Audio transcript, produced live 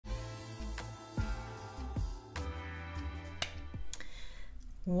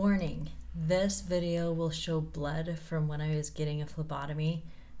Warning, this video will show blood from when I was getting a phlebotomy.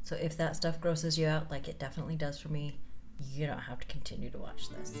 So if that stuff grosses you out, like it definitely does for me, you don't have to continue to watch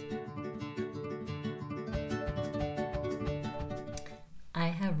this. I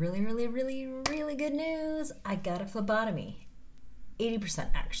have really good news. I got a phlebotomy.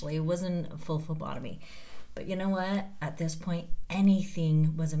 80% actually. It wasn't a full phlebotomy. But you know what? At this point,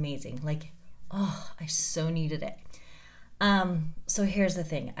 anything was amazing. Like, oh, I so needed it. So here's the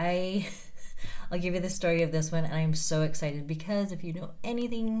thing. I'll give you the story of this one, and I'm so excited because if you know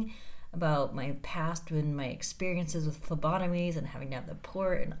anything about my past and my experiences with phlebotomies and having to have the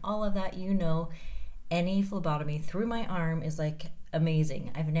port and all of that, you know any phlebotomy through my arm is like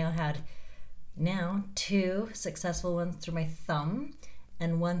amazing. I've now had two successful ones through my thumb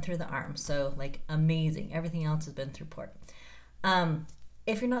and one through the arm. So like amazing. Everything else has been through port.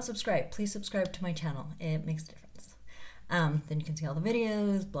 If you're not subscribed, please subscribe to my channel. It makes a difference. Then you can see all the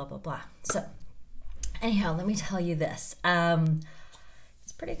videos, blah, blah, blah. So anyhow, let me tell you this.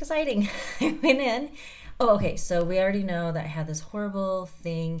 It's pretty exciting. I went in. Oh, okay. So we already know that I had this horrible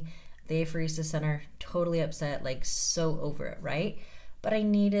thing, the apheresis center, totally upset, like so over it, right? But I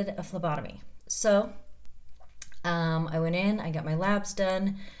needed a phlebotomy. So I went in, I got my labs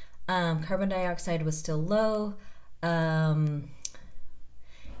done. Carbon dioxide was still low.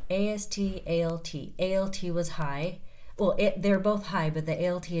 AST, ALT. ALT was high. Well, they were both high, but the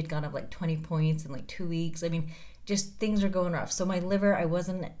ALT had gone up like 20 points in like 2 weeks. I mean, just things are going rough. So my liver, I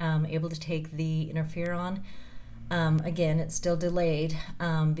wasn't able to take the interferon. Again, it's still delayed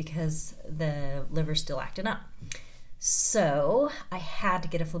because the liver's still acting up. So I had to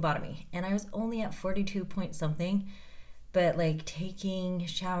get a phlebotomy, and I was only at 42 point something, but like taking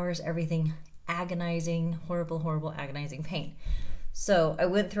showers, everything, agonizing, horrible, agonizing pain. So I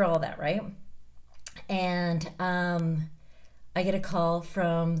went through all that, right? And I get a call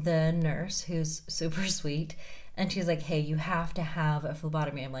from the nurse who's super sweet, and she's like, hey, you have to have a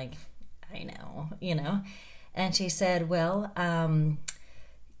phlebotomy. I'm like, I know, you know. And she said, well,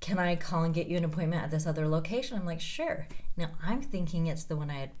 can I call and get you an appointment at this other location? I'm like, sure. Now I'm thinking it's the one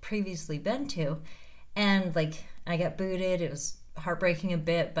I had previously been to, and like I got booted. It was heartbreaking a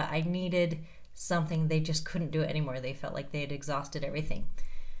bit, but I needed something. They just couldn't do it anymore. They felt like they had exhausted everything.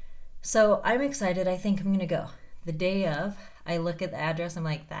 So I'm excited. I think I'm going to go. The day of, I look at the address. I'm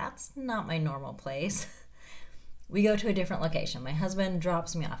like, that's not my normal place. We go to a different location. My husband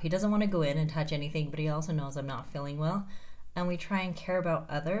drops me off. He doesn't want to go in and touch anything, but he also knows I'm not feeling well. And we try and care about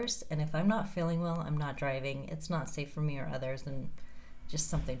others. And if I'm not feeling well, I'm not driving. It's not safe for me or others, and just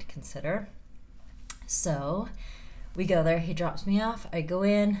something to consider. So we go there. He drops me off. I go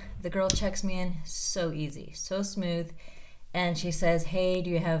in. The girl checks me in. So easy, so smooth. And she says, hey, do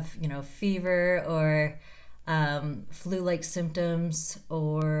you have, fever or flu-like symptoms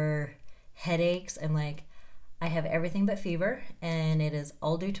or headaches? I'm like, I have everything but fever, and it is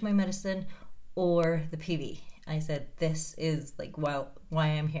all due to my medicine or the PV. I said, this is like why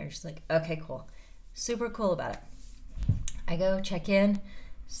I'm here. She's like, okay, cool. Super cool about it. I go check in,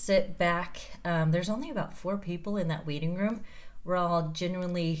 sit back. There's only about 4 people in that waiting room. We're all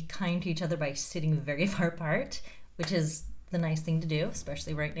genuinely kind to each other by sitting very far apart, which is the nice thing to do,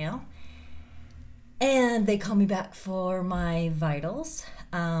 especially right now. And they call me back for my vitals.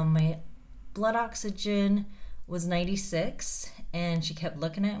 My blood oxygen was 96, and she kept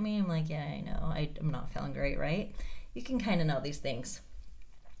looking at me. I'm like, yeah, I know. I'm not feeling great, right? You can kind of know these things.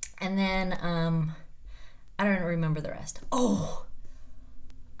 And then I don't remember the rest. Oh,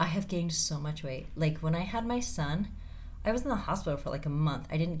 I have gained so much weight. Like when I had my son, I was in the hospital for like a month.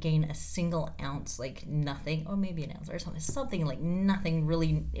 I didn't gain a single ounce, like nothing, or maybe an ounce or something like nothing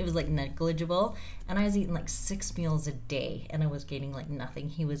really. It was like negligible. And I was eating like 6 meals a day, and I was gaining like nothing.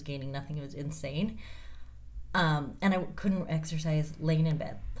 He was gaining nothing. It was insane. And I couldn't exercise, laying in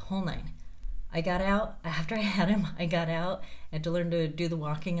bed, the whole 9. I got out, after I had him, I got out. I had to learn to do the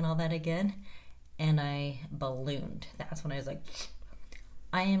walking and all that again. And I ballooned. That's when I was like,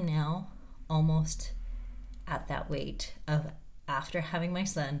 I am now almost at that weight of after having my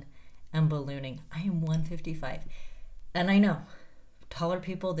son and ballooning. I am 155. And I know, taller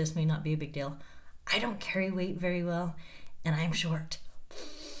people, this may not be a big deal. I don't carry weight very well, and I'm short.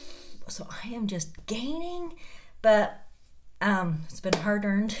 So I am just gaining, but it's been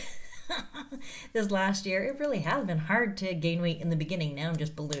hard-earned this last year. It really has been hard to gain weight in the beginning. Now I'm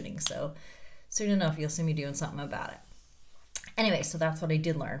just ballooning, so soon enough you'll see me doing something about it. Anyway, so that's what I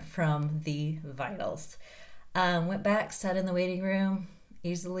did learn from the vitals. Went back, sat in the waiting room,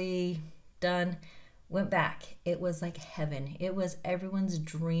 easily done. Went back. It was like heaven. It was everyone's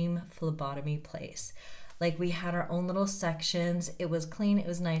dream phlebotomy place. Like, we had our own little sections. It was clean, it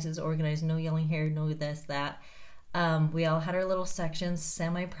was nice, it was organized, no yelling here, no this, that. We all had our little sections,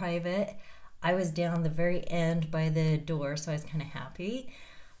 semi-private. I was down the very end by the door, so I was kind of happy.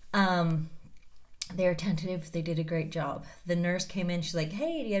 They're attentive, they did a great job. The nurse came in, she's like,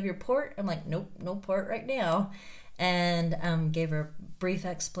 hey, do you have your port? I'm like, nope, no port right now. And gave her a brief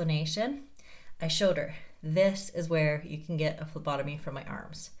explanation. I showed her, this is where you can get a phlebotomy from my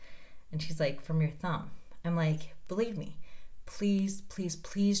arms. And she's like, from your thumb. I'm like, believe me, please, please,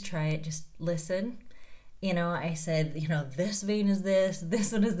 please try it. Just listen. You know, I said, you know, this vein is this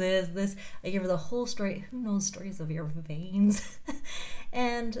one is this. I gave her the whole story. Who knows stories of your veins?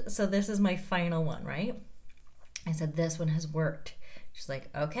 And so this is my final one, right? I said, this one has worked. She's like,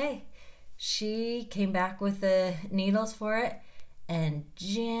 okay. She came back with the needles for it and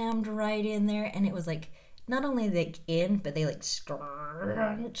jammed right in there. And it was like, not only like in, but they like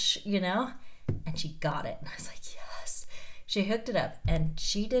scrunch, you know? And she got it. And I was like, yes. She hooked it up and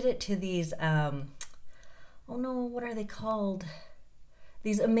she did it to these, oh no, what are they called?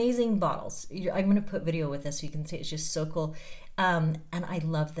 These amazing bottles. I'm going to put video with this so you can see it's just so cool. And I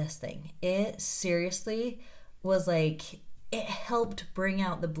love this thing. It seriously was like, it helped bring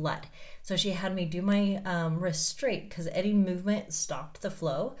out the blood. So she had me do my wrist straight because any movement stopped the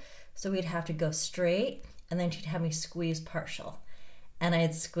flow. So we'd have to go straight and then she'd have me squeeze partial. And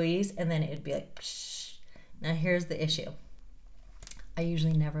I'd squeeze and then it'd be like, psh. Now here's the issue. I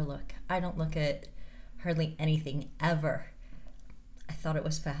usually never look. I don't look at hardly anything ever. I thought it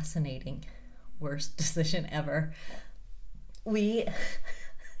was fascinating. Worst decision ever. It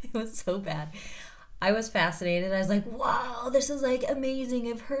was so bad. I was fascinated. I was like, wow, this is like amazing.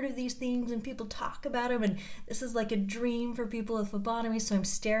 I've heard of these things and people talk about them and this is like a dream for people with phlebotomy. So I'm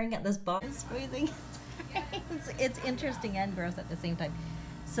staring at this bottle. Squeezing. It's interesting and gross at the same time.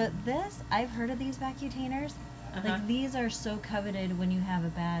 So this, I've heard of these Vacutainers. Like these are so coveted when you have a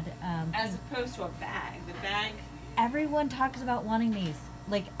bad... as opposed to a bag. The bag... Everyone talks about wanting these.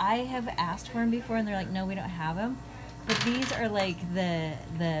 Like, I have asked for them before and they're like, no, we don't have them. But these are like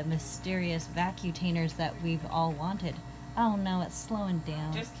the mysterious Vacutainers that we've all wanted. Oh no, it's slowing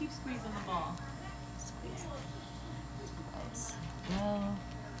down. Just keep squeezing the ball. Squeeze. Go.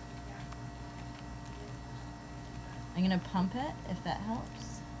 I'm gonna pump it if that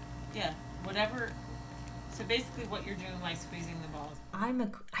helps. Yeah, whatever. So basically what you're doing by squeezing the balls.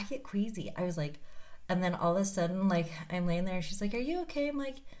 I get queasy. I was like, and then all of a sudden, like, I'm laying there and she's like, are you okay? I'm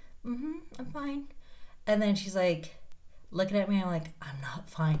like, I'm fine. And then she's like, looking at me, I'm like, I'm not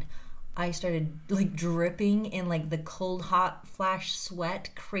fine. I started like dripping in like the cold, hot flash sweat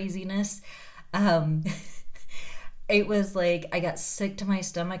craziness. It was like, I got sick to my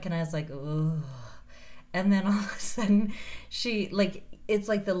stomach and I was like, ugh. And then all of a sudden she like, it's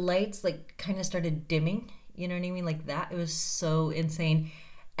like the lights like kind of started dimming. You know what I mean? Like that. It was so insane.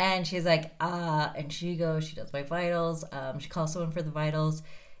 And she's like, and she goes, she does my vitals. She calls someone for the vitals.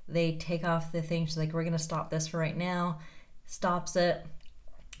 They take off the thing. She's like, we're going to stop this for right now. Stops it,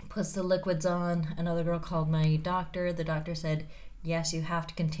 puts the liquids on. Another girl called my doctor. The doctor said, yes, you have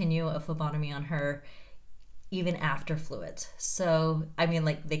to continue a phlebotomy on her even after fluids. So, I mean,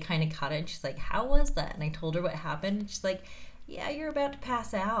 like they kind of caught it. And she's like, how was that? And I told her what happened. And she's like, yeah, you're about to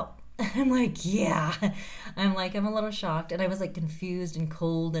pass out. I'm like, yeah. I'm a little shocked. And I was like confused and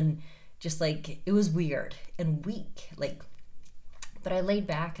cold and just like, it was weird and weak. Like, but I laid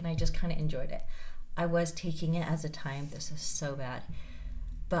back and I just kind of enjoyed it. I was taking it as a time. This is so bad.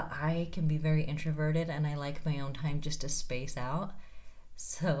 But I can be very introverted and I like my own time just to space out.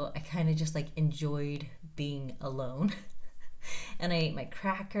 So I kind of just like enjoyed being alone. And I ate my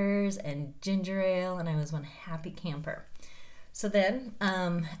crackers and ginger ale and I was one happy camper. So then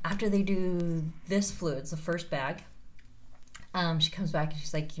after they do this fluids, the first bag, she comes back and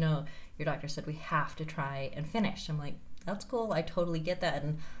she's like, you know, your doctor said we have to try and finish. I'm like, that's cool. I totally get that.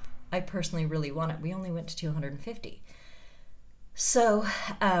 And I personally really want it. We only went to 250. So,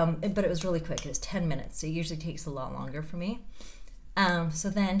 but it was really quick. It was 10 minutes. It usually takes a lot longer for me. So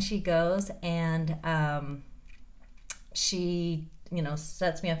then she goes and she, you know,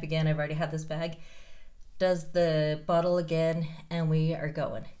 sets me up again. I've already had this bag. Does the bottle again and we are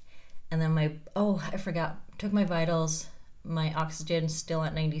going. And then I forgot. Took my vitals. My oxygen still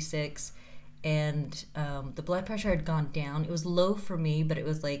at 96. And the blood pressure had gone down. It was low for me, but it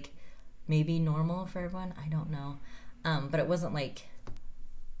was like maybe normal for everyone. I don't know. But it wasn't like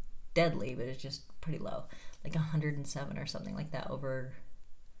deadly, but it's just pretty low. Like 107 or something like that over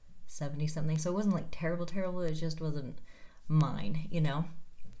 70 something. So it wasn't like terrible. It just wasn't mine, you know?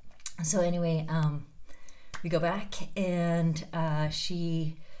 So anyway, we go back and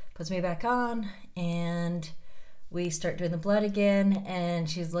she puts me back on, and we start doing the blood again, and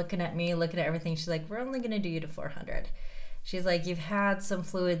she's looking at me, looking at everything. She's like, we're only going to do you to 400. She's like, you've had some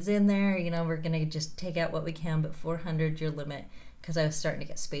fluids in there, you know, we're going to just take out what we can, but 400 your limit, because I was starting to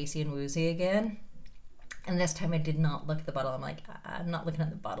get spacey and woozy again. And this time I did not look at the bottle. I'm like, I'm not looking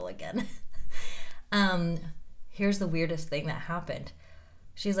at the bottle again. Here's the weirdest thing that happened.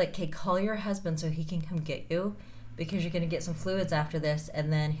 She's like, okay, call your husband so he can come get you, because you're going to get some fluids after this,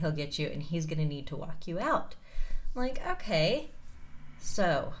 and then he'll get you, and he's going to need to walk you out. I'm like, okay.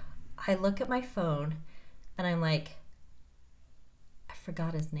 So I look at my phone, and I'm like, I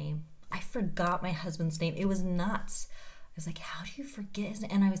forgot his name. I forgot my husband's name. It was nuts. I was like, how do you forget his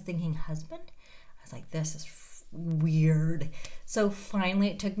name? And I was thinking, husband? I was like, this is weird. So finally,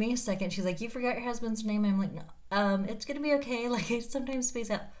 it took me a second. She's like, you forgot your husband's name? I'm like, no, it's going to be okay. Like, I sometimes space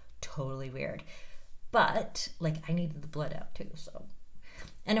out. Totally weird. But, like, I needed the blood out too. So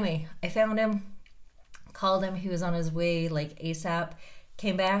anyway, I found him, called him. He was on his way, like, ASAP.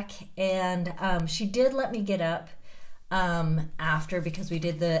 Came back, and she did let me get up after, because we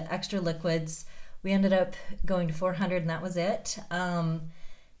did the extra liquids. We ended up going to 400, and that was it.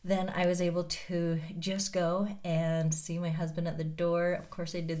 Then I was able to just go and see my husband at the door. Of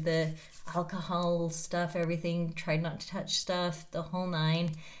course, I did the alcohol stuff, everything, tried not to touch stuff, the whole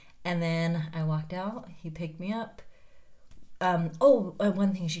nine. And then I walked out. He picked me up.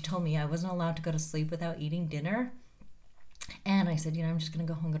 One thing she told me, I wasn't allowed to go to sleep without eating dinner. And I said, you know, I'm just going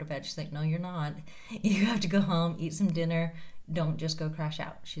to go home, go to bed. She's like, no, you're not. You have to go home, eat some dinner. Don't just go crash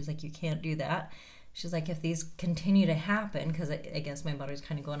out. She's like, you can't do that. She's like, if these continue to happen, because I guess my body's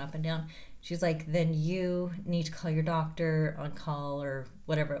kind of going up and down, she's like, then you need to call your doctor on call or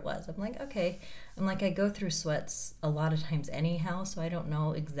whatever it was. I'm like, okay. I'm like, I go through sweats a lot of times anyhow, so I don't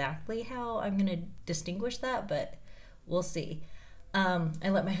know exactly how I'm going to distinguish that, but we'll see. I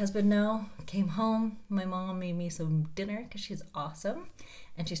let my husband know, came home. My mom made me some dinner because she's awesome,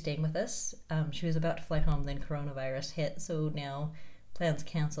 and she's staying with us. She was about to fly home, then coronavirus hit, so now plans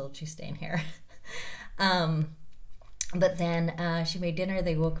canceled. She's staying here. But then she made dinner.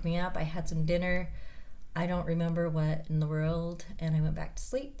 They woke me up. I had some dinner. I don't remember what in the world, and I went back to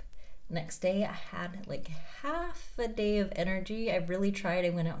sleep. Next day, I had like half a day of energy. I really tried. I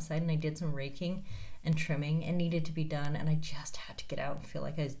went outside and I did some raking and trimming. It needed to be done, and I just had to get out and feel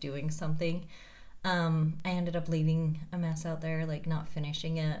like I was doing something. I ended up leaving a mess out there, like not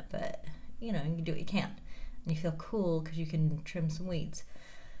finishing it, but you know, you do what you can. And you feel cool because you can trim some weeds.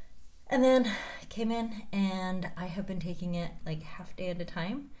 And then I came in, and I have been taking it like half day at a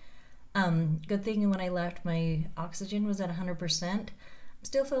time. Good thing when I left, my oxygen was at 100%. I'm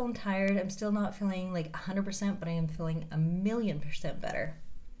still feeling tired. I'm still not feeling like 100%, but I am feeling 1,000,000% better.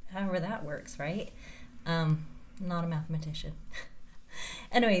 However that works, right? Not a mathematician.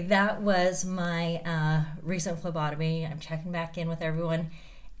 Anyway, that was my recent phlebotomy. I'm checking back in with everyone,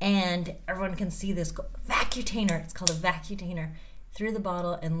 and everyone can see this Vacutainer. It's called a Vacutainer. Through the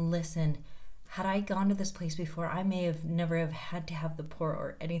bottle, and listen, had I gone to this place before, I may have never have had to have the pour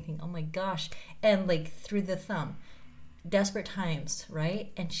or anything. Oh my gosh. And like through the thumb. Desperate times,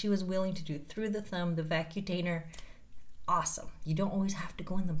 right? And she was willing to do through the thumb, the Vacutainer. Awesome. You don't always have to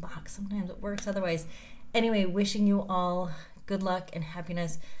go in the box. Sometimes it works otherwise. Anyway, wishing you all good luck and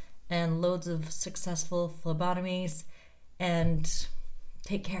happiness and loads of successful phlebotomies, and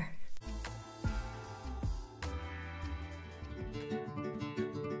take care.